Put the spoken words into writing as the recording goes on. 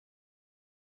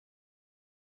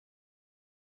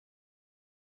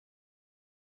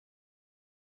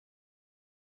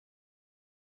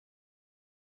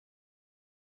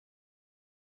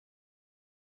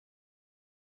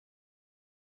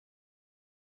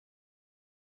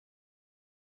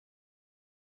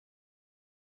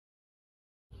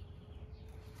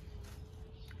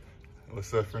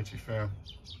What's up, Frenchie fam?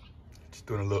 Just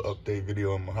doing a little update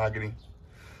video on Mahogany.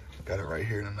 Got it right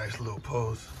here in a nice little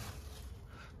pose,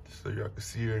 just so y'all can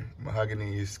see her.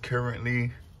 Mahogany is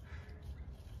currently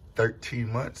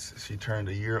 13 months. She turned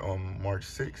a year on March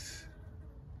 6th.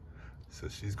 So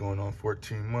she's going on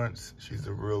 14 months. She's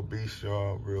a real beast,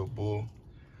 y'all, real bull.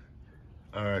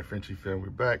 All right, Frenchie fam, we're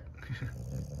back.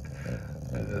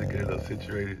 Let's get a little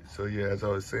situated. So yeah, as I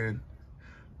was saying,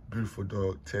 beautiful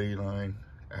dog, teddy line.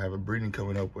 I have a breeding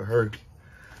coming up with her.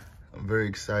 I'm very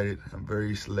excited. I'm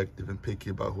very selective and picky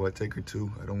about who I take her to.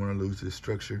 I don't want to lose this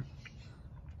structure.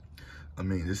 I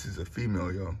mean, this is a female,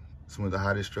 y'all. It's one of the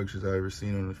hottest structures I've ever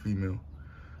seen on a female.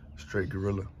 Straight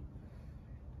gorilla.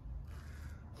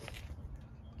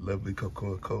 Lovely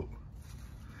cocoa coat.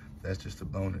 That's just a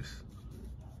bonus.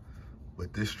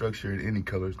 But this structure in any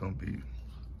color is gonna be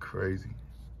crazy.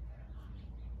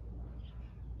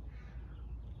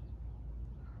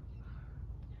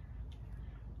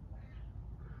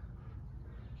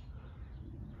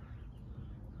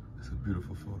 It's a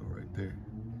beautiful photo right there.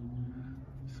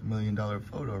 It's $1 million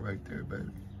photo right there, baby.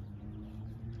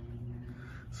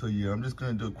 So yeah, I'm just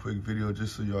gonna do a quick video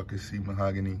just so y'all can see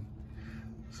Mahogany.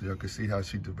 So y'all can see how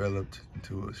she developed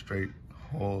into a straight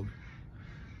hog,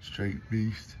 straight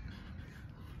beast.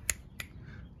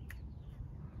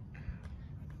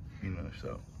 You know,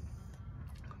 so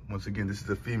once again, this is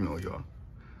a female, y'all.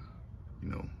 You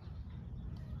know,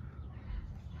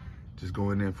 just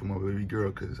going in for my baby girl,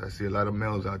 because I see a lot of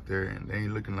males out there and they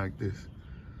ain't looking like this.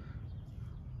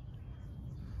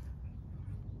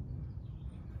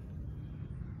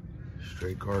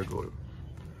 Straight gargoyle.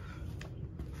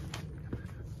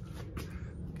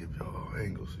 Give y'all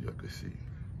angles so y'all can see.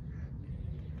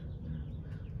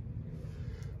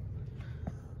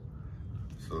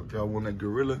 So if y'all want a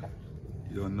gorilla,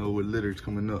 y'all know what litter's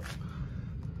coming up.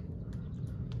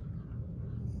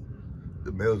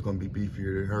 The male's gonna be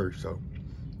beefier than her, so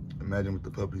imagine what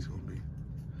the puppy's gonna be.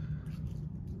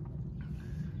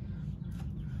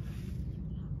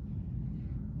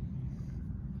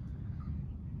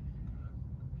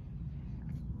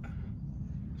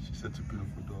 She's such a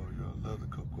beautiful dog, y'all. Love the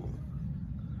cocoa.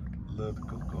 Love the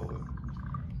cocoa.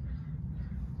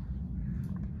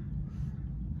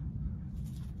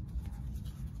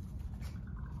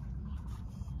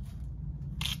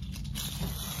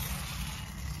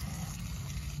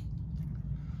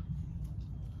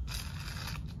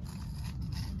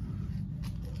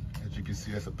 You can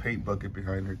see that's a paint bucket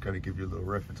behind her, kind of give you a little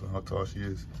reference on how tall she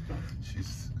is.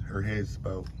 Her head's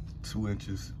about 2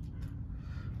 inches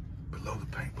below the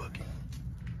paint bucket.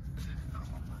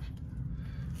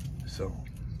 So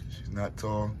she's not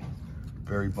tall,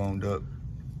 very boned up.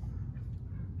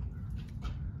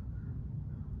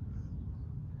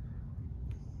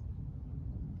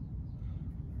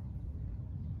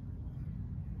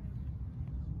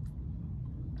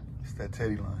 It's that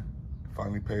teddy line.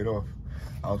 Finally paid off.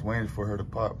 I was waiting for her to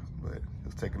pop, but it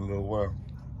was taking a little while.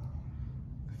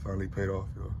 It finally paid off,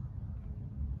 y'all.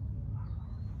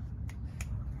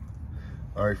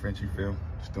 All right, Frenchie fam,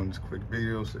 just doing this quick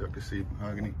video so y'all can see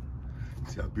Mahogany,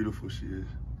 see how beautiful she is.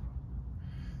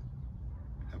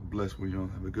 Have a blessed one, y'all.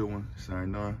 Have a good one.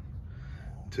 Sayonara.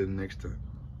 Until the next time.